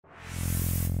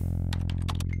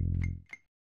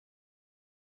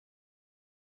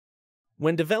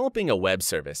When developing a web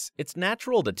service, it's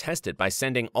natural to test it by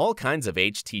sending all kinds of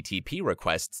HTTP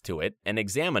requests to it and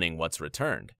examining what's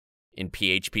returned. In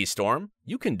PhpStorm,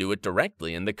 you can do it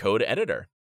directly in the code editor.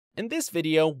 In this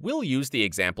video, we'll use the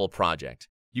example project.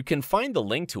 You can find the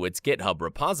link to its GitHub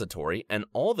repository and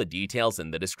all the details in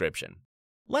the description.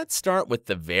 Let's start with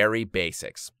the very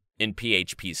basics. In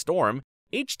PhpStorm,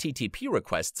 HTTP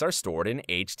requests are stored in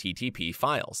HTTP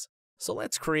files. So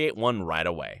let's create one right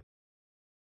away.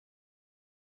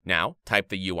 Now, type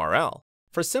the URL.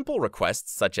 For simple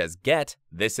requests such as GET,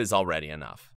 this is already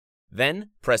enough. Then,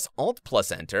 press Alt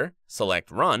plus Enter, select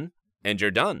Run, and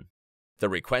you're done. The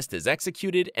request is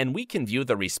executed, and we can view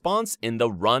the response in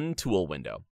the Run tool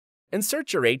window.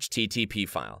 Insert your HTTP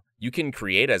file. You can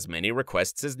create as many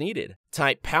requests as needed.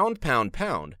 Type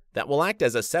 ###, that will act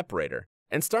as a separator,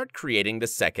 and start creating the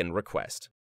second request.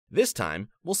 This time,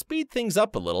 we'll speed things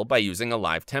up a little by using a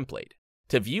live template.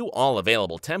 To view all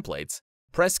available templates,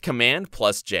 press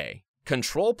Command+J,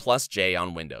 Control+J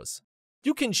on Windows.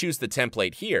 You can choose the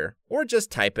template here or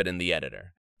just type it in the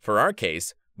editor. For our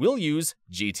case, we'll use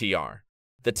GTR.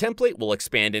 The template will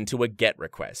expand into a GET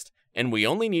request, and we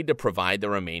only need to provide the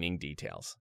remaining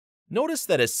details. Notice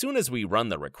that as soon as we run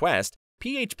the request,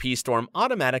 PhpStorm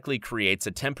automatically creates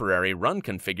a temporary run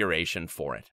configuration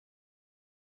for it.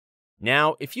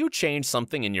 Now, if you change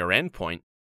something in your endpoint,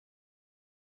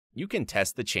 you can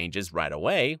test the changes right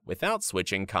away without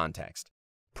switching context.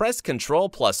 Press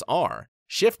Ctrl+R,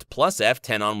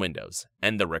 Shift+F10 on Windows,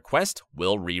 and the request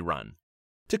will rerun.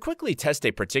 To quickly test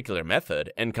a particular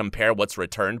method and compare what's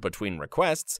returned between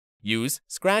requests, use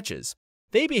scratches.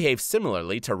 They behave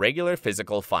similarly to regular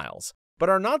physical files, but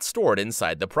are not stored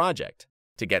inside the project.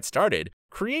 To get started,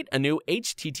 create a new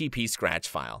HTTP scratch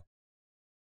file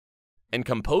and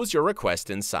compose your request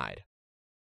inside.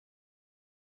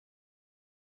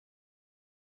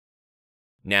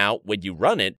 Now, when you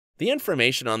run it, the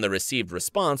information on the received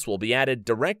response will be added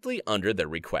directly under the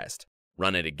request.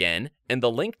 Run it again, and the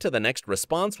link to the next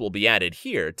response will be added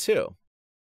here too.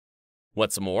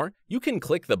 What's more, you can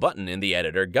click the button in the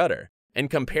editor gutter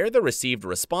and compare the received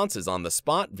responses on the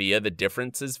spot via the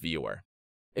Differences viewer.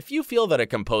 If you feel that a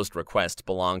composed request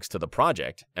belongs to the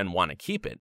project and want to keep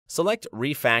it, select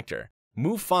Refactor,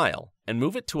 Move File, and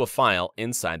move it to a file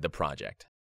inside the project.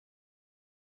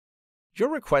 Your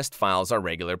request files are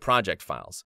regular project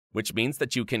files, which means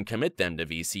that you can commit them to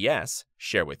VCS,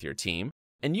 share with your team,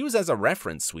 and use as a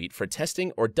reference suite for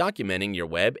testing or documenting your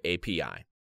web API.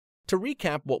 To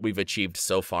recap what we've achieved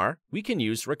so far, we can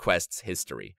use Requests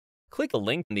History. Click a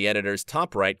link in the editor's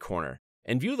top right corner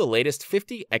and view the latest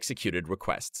 50 executed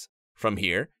requests. From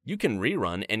here, you can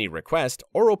rerun any request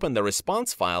or open the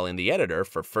response file in the editor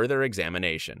for further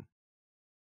examination.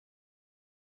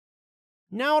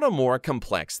 Now to more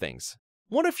complex things.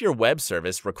 What if your web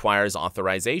service requires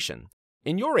authorization?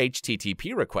 In your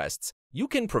HTTP requests, you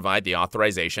can provide the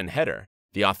authorization header,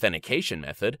 the authentication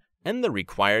method, and the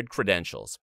required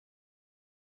credentials.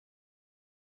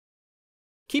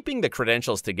 Keeping the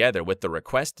credentials together with the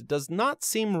request does not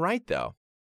seem right though.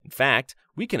 In fact,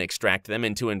 we can extract them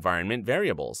into environment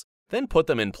variables, then put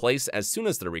them in place as soon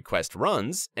as the request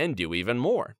runs, and do even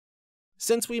more.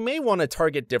 Since we may want to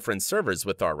target different servers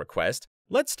with our request,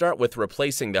 let's start with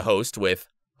replacing the host with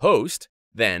host,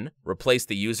 then replace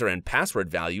the user and password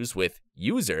values with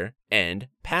user and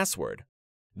password.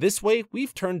 This way,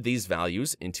 we've turned these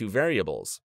values into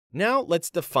variables. Now let's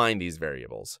define these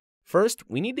variables. First,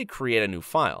 we need to create a new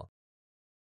file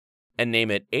and name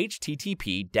it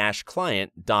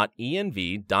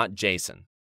http-client.env.json.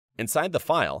 Inside the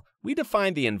file, we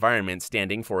define the environment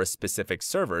standing for a specific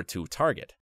server to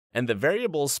target, and the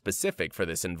variables specific for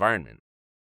this environment.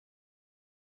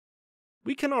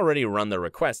 We can already run the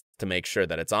request to make sure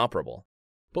that it's operable,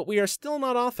 but we are still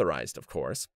not authorized, of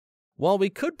course. While we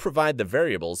could provide the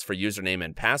variables for username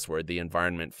and password the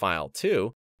environment file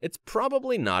too, it's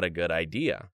probably not a good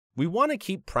idea. We want to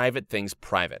keep private things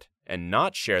private and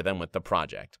not share them with the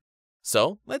project.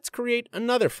 So let's create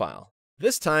another file.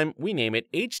 This time we name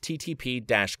it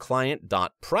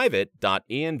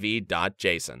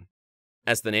http-client.private.env.json.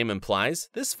 As the name implies,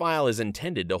 this file is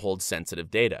intended to hold sensitive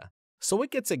data, so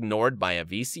it gets ignored by a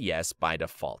VCS by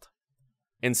default.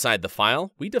 Inside the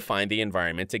file, we define the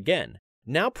environment again,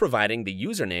 now providing the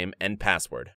username and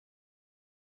password.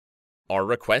 Our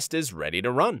request is ready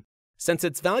to run. Since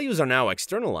its values are now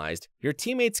externalized, your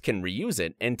teammates can reuse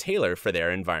it and tailor for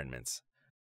their environments.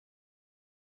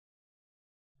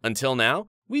 Until now,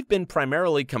 we've been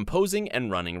primarily composing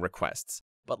and running requests,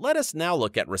 but let us now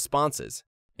look at responses.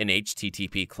 In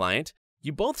HTTP client,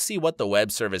 you both see what the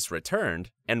web service returned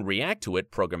and react to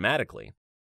it programmatically.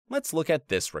 Let's look at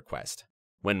this request.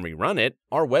 When we run it,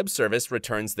 our web service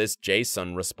returns this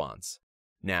JSON response.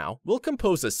 Now, we'll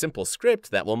compose a simple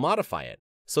script that will modify it,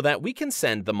 so that we can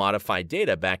send the modified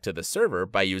data back to the server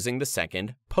by using the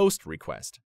second POST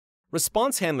request.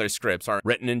 Response handler scripts are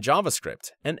written in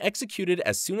JavaScript and executed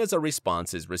as soon as a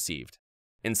response is received.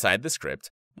 Inside the script,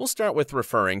 we'll start with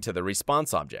referring to the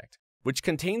response object, which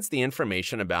contains the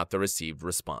information about the received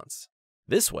response.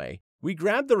 This way, we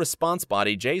grab the response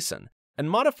body JSON and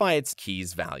modify its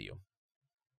keys value.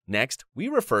 Next, we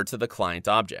refer to the client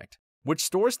object, which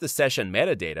stores the session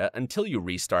metadata until you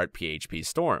restart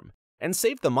PhpStorm, and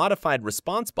save the modified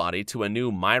response body to a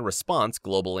new myResponse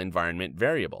global environment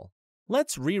variable.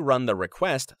 Let's rerun the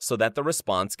request so that the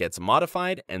response gets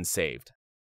modified and saved.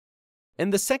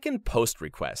 In the second POST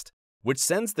request, which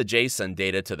sends the JSON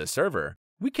data to the server,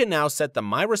 we can now set the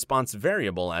myResponse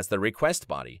variable as the request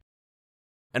body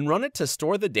and run it to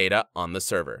store the data on the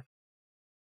server.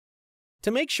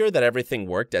 To make sure that everything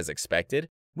worked as expected,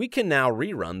 we can now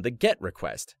rerun the GET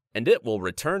request, and it will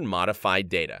return modified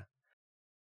data.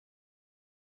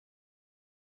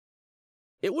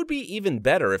 It would be even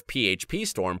better if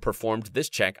PhpStorm performed this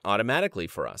check automatically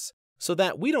for us, so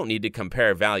that we don't need to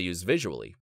compare values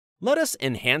visually. Let us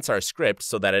enhance our script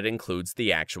so that it includes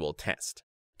the actual test.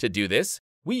 To do this,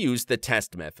 we use the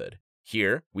test method.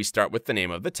 Here, we start with the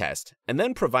name of the test, and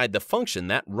then provide the function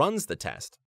that runs the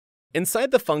test.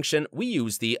 Inside the function, we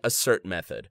use the assert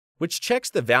method, which checks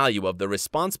the value of the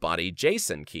response body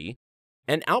JSON key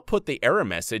and output the error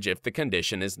message if the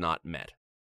condition is not met.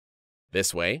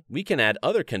 This way, we can add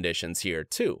other conditions here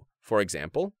too, for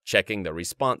example, checking the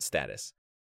response status.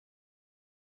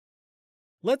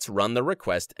 Let's run the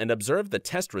request and observe the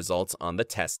test results on the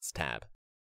Tests tab.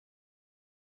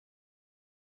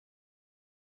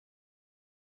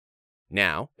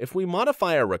 Now, if we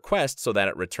modify a request so that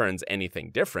it returns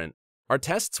anything different, our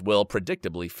tests will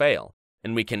predictably fail,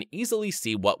 and we can easily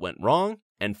see what went wrong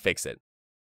and fix it.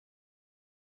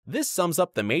 This sums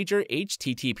up the major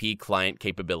HTTP client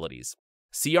capabilities.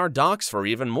 See our docs for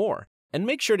even more, and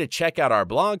make sure to check out our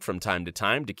blog from time to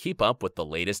time to keep up with the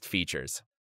latest features.